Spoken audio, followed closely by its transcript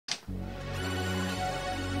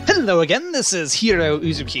Hello again, this is Heero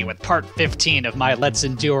Uzuki with part 15 of my Let's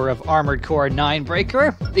Endure of Armored Core 9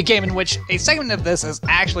 Breaker, the game in which a segment of this is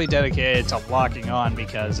actually dedicated to locking on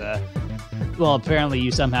because, well, apparently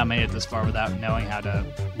you somehow made it this far without knowing how to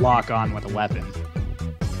lock on with a weapon.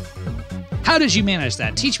 How did you manage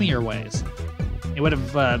that? Teach me your ways. It would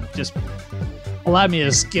have, just allowed me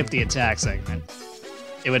to skip the attack segment.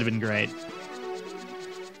 It would have been great.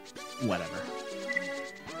 Whatever.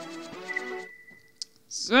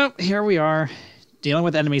 So, here we are, dealing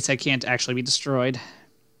with enemies that can't actually be destroyed.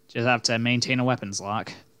 Just have to maintain a weapons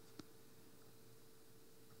lock.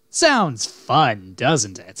 Sounds fun,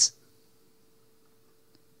 doesn't it?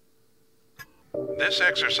 This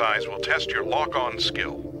exercise will test your lock-on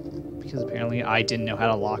skill. Because apparently I didn't know how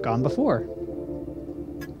to lock on before.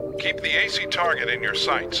 Keep the AC target in your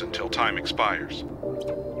sights until time expires.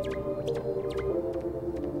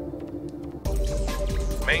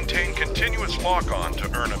 Maintain continuous lock-on to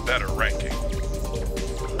earn a better ranking.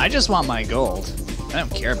 I just want my gold. I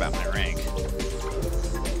don't care about my rank.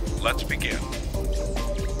 Let's begin.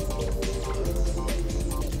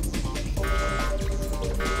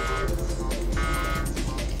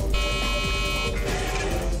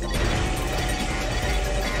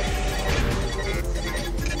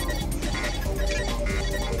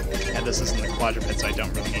 Yeah, this isn't the quadruped, so I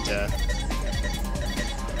don't really need to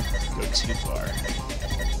go too far.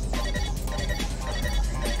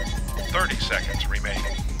 30 seconds remaining.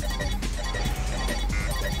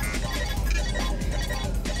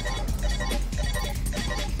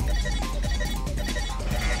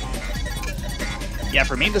 Yeah,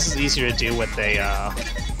 for me this is easier to do with a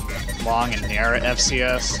long and narrow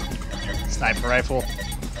FCS sniper rifle.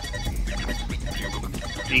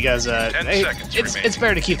 Because it's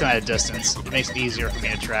better to keep them at a distance. It makes it easier for me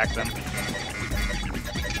to track them.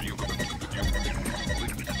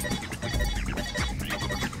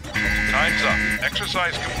 Time's up.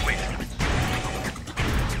 Exercise complete.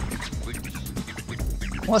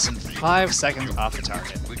 Less than 5 seconds off the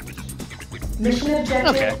target. Mission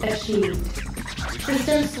objective achieved.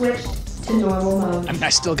 System switched to normal mode. I mean, I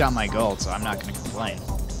still got my gold, so I'm not going to complain.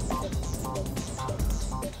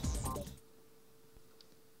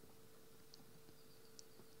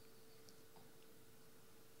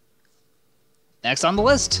 Next on the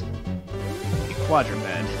list, the quadruped.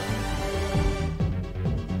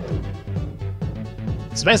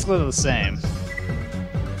 It's basically the same.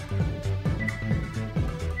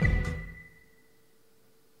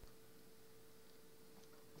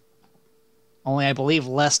 Only I believe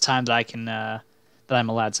less time that I can that I'm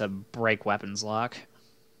allowed to break weapons lock.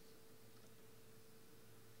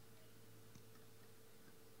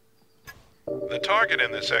 The target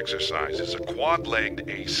in this exercise is a quad-legged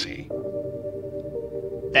AC.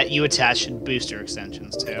 That you attach booster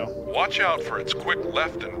extensions to. Watch out for its quick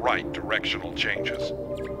left and right directional changes.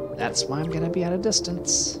 That's why I'm gonna be at a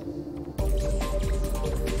distance.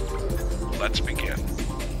 Let's begin.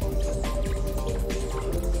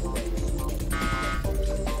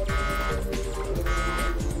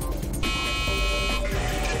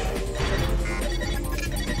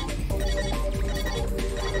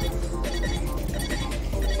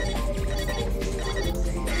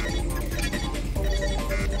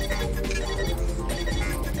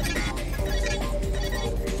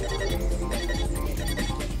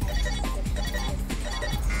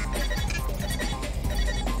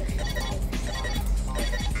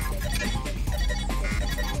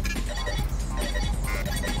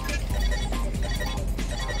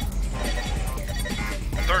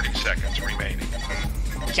 Seconds remaining.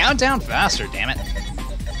 Count down faster, damn it.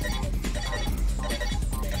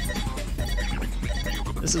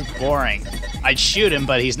 This is boring. I'd shoot him,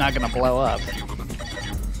 but he's not gonna blow up.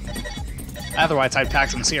 Otherwise, I'd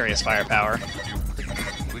pack some serious firepower.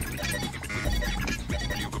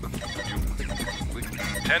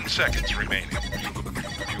 Ten seconds remaining.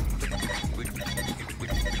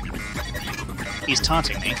 He's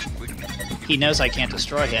taunting me. He knows I can't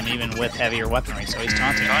destroy him even with heavier weaponry, so he's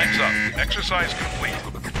taunting me. Time's up. Exercise complete.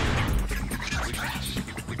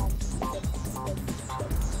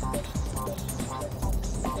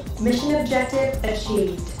 Mission objective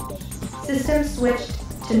achieved. System switched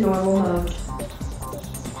to normal mode.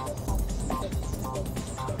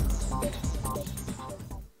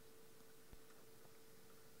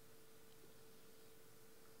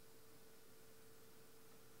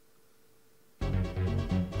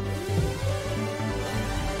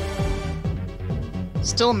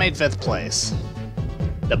 Still made 5th place.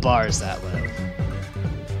 The bar is that low.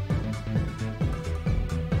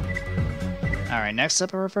 Alright, next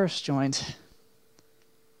up a reverse joint.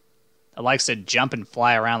 That likes to jump and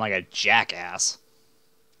fly around like a jackass.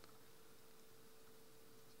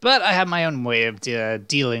 But I have my own way of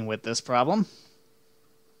dealing with this problem.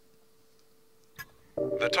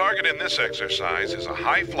 The target in this exercise is a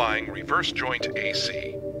high-flying reverse joint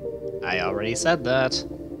AC. I already said that.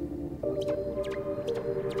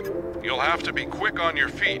 You'll have to be quick on your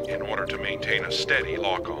feet in order to maintain a steady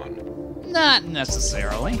lock-on. Not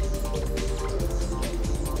necessarily.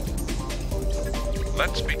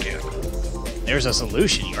 Let's begin. There's a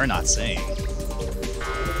solution you're not seeing.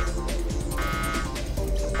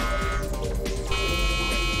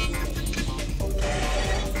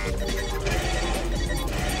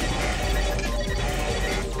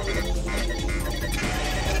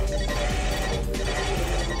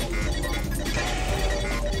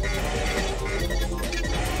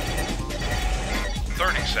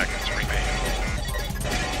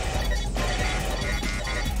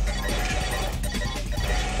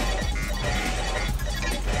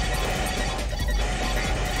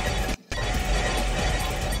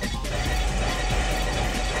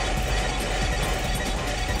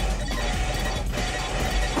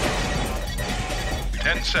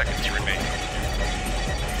 Seconds remain.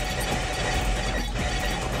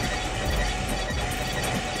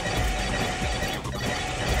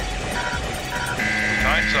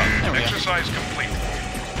 Time's up. Exercise complete.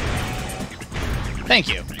 Thank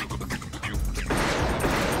you.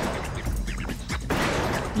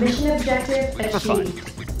 Mission objective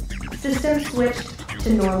achieved. System switched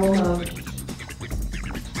to normal mode.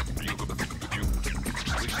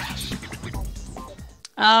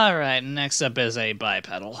 Alright, next up is a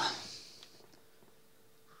bipedal,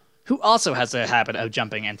 who also has a habit of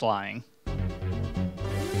jumping and flying.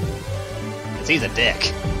 'Cause he's a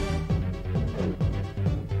dick.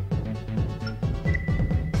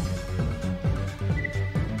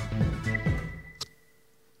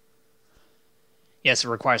 Yes, it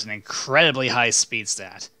requires an incredibly high speed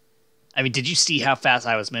stat. I mean, did you see how fast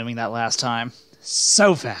I was moving that last time?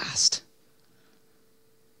 So fast.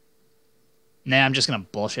 Nah, I'm just gonna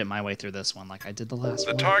bullshit my way through this one like I did the last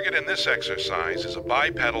one. The target in this exercise is a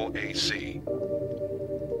bipedal AC.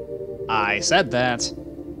 I said that.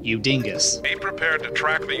 You dingus. Be prepared to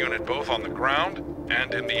track the unit both on the ground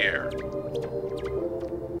and in the air.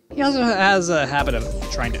 He also has a habit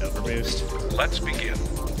of trying to overboost. Let's begin.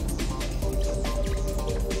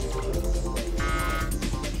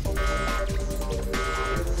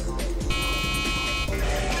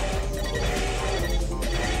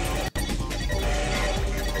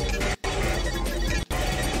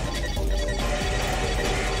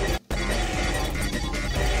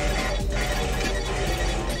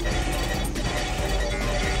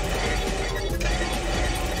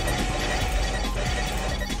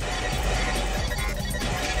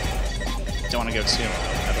 Don't want to go too low,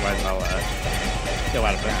 otherwise I'll go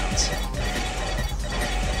out of bounds.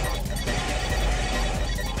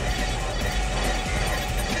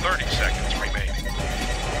 Seconds remaining.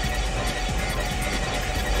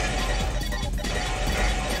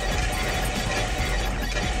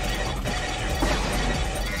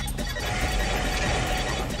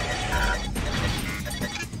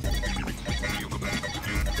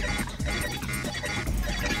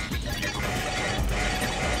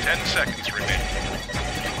 Seconds remaining.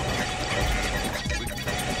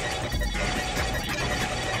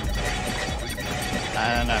 I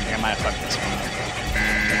don't know, I think I might have fucked this one up.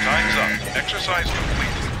 Time's up. Exercise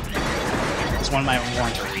complete. This one might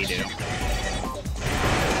want to redo.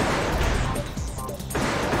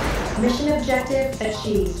 Mission objective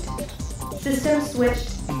achieved. System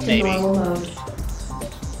switched to Maybe. normal mode.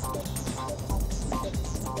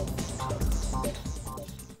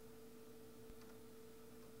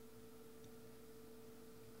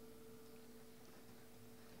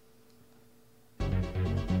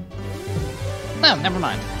 No, never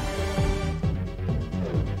mind.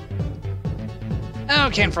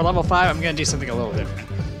 Okay, and for level 5, I'm gonna do something a little different.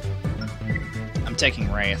 I'm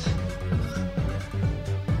taking Wraith,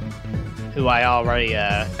 who I already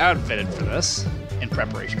outfitted for this, in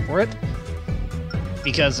preparation for it.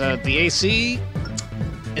 Because the AC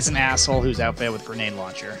is an asshole who's outfitted with grenade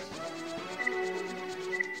launcher.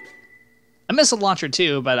 A missile launcher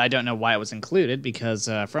too, but I don't know why it was included, because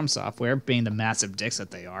From Software, being the massive dicks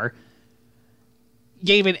that they are,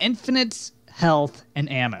 gave it infinite health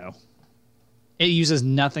and ammo. It uses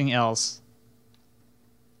nothing else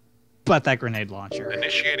but that grenade launcher.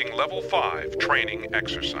 Initiating level 5 training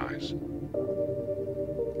exercise.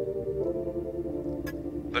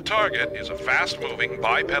 The target is a fast-moving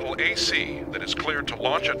bipedal AC that is cleared to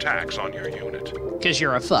launch attacks on your unit. Because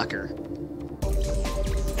you're a fucker.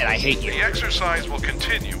 And I hate you. The exercise will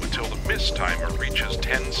continue until the miss timer reaches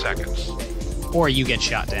 10 seconds. Or you get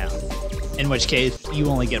shot down. in which case you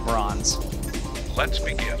only get bronze. Let's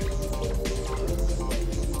begin.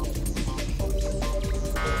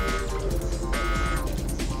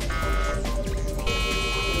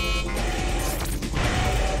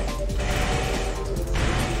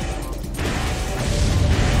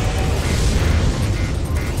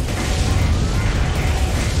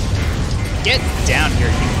 Get down here,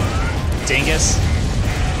 you dingus.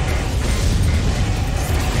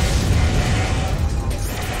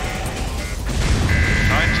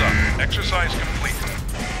 Time's up. Exercise complete.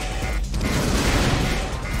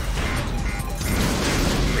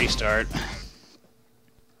 Restart.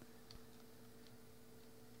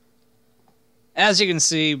 As you can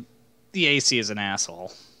see, the AC is an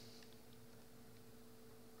asshole.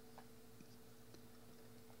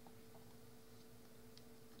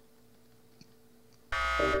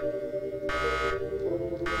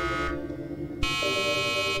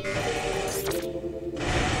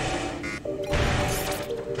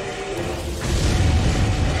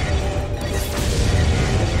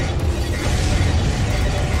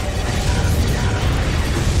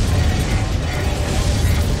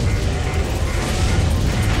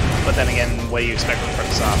 But then again, what do you expect from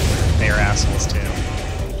Software? They are assholes too.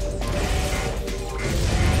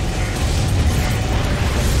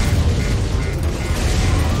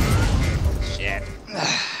 Shit.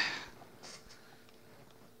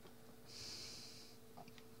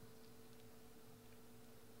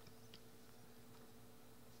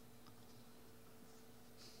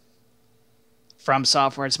 From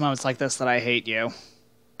Software, it's moments like this that I hate you.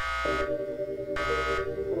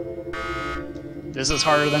 This is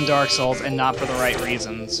harder than Dark Souls, and not for the right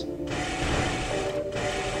reasons.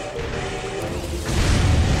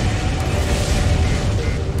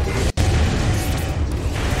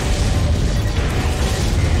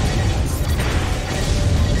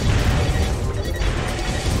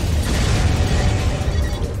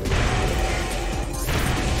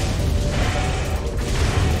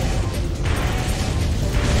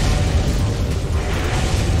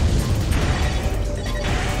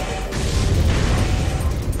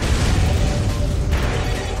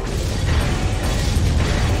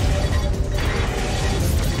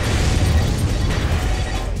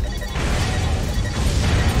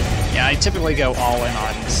 I typically go all in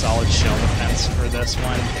on solid shell defense for this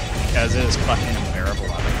one, because it is fucking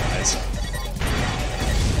unbearable otherwise.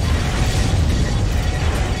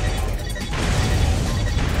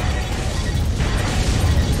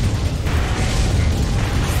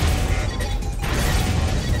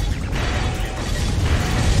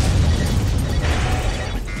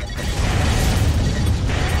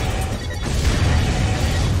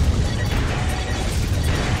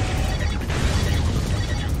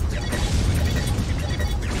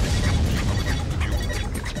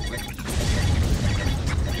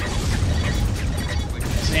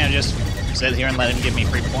 Just sit here and let him give me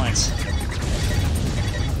 3 points.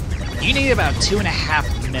 You need about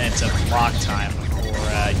 2.5 minutes of block time before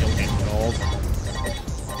you'll get gold.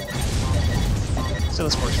 So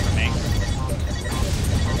this works for me.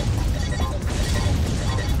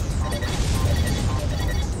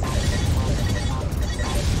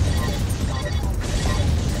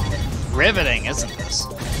 Riveting, isn't this?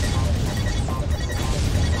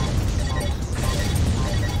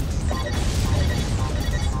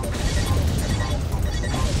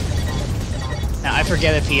 Now, I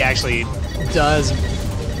forget if he actually does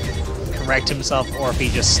correct himself or if he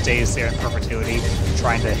just stays there in perpetuity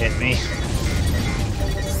trying to hit me.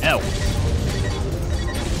 No.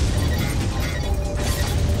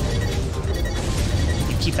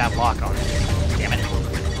 You keep that lock on. Damn it.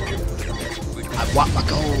 I want my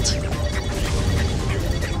gold.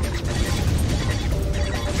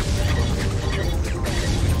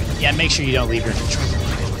 Yeah, make sure you don't leave your controller.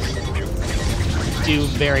 Do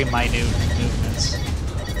very minute movements.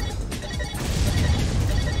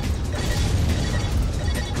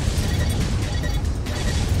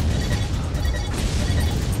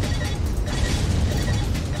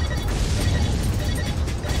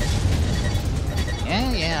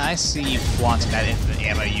 Yeah, I see you flaunting that infinite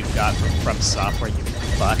ammo you've got from Software, you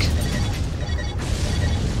fuck.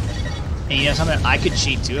 And you know something? I could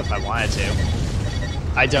cheat too if I wanted to.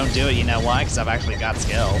 I don't do it, you know why? Because I've actually got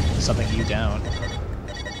skill. Something you don't.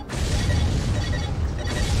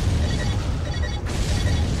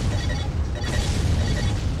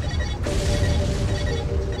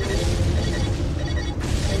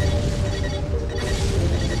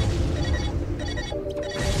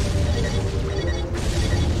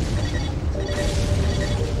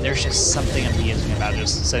 There's just something amusing about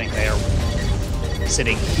just sitting here,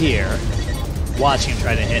 watching him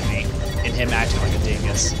try to hit me, and him acting like a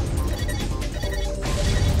dingus.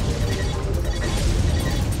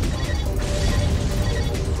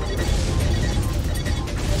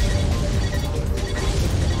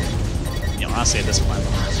 honestly, at this point,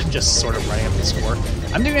 I'm just sort of running up the score.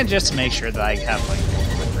 I'm doing it just to make sure that I have, like,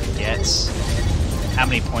 forget how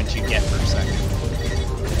many points you get per second.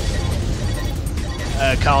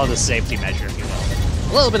 Call it a safety measure, if you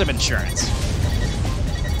will. A little bit of insurance.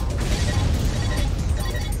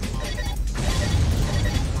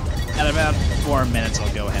 At about 4 minutes,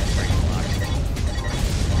 I'll go ahead and break the lock.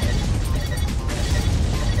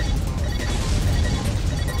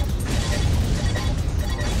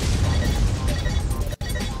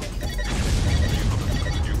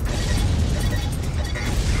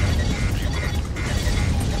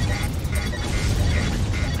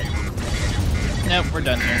 Nope, we're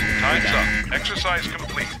done here. Time's up. Exercise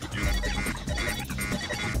complete.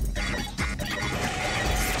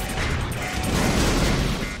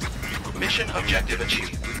 Mission objective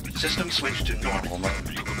achieved. System switched to normal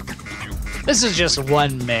mode. This is just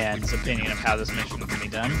one man's opinion of how this mission can be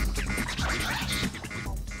done.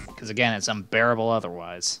 Because again, it's unbearable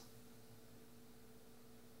otherwise.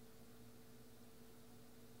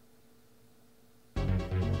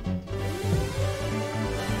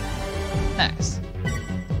 Nice.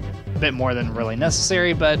 A bit more than really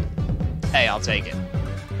necessary, but hey, I'll take it.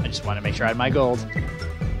 I just want to make sure I had my gold.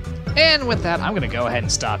 And with that, I'm going to go ahead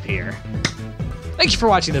and stop here. Thank you for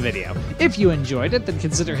watching the video. If you enjoyed it, then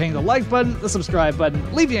consider hitting the like button, the subscribe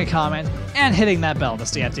button, leaving a comment, and hitting that bell to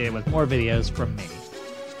stay updated with more videos from me.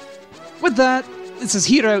 With that, this is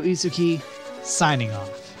Heero Uzuki, signing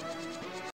off.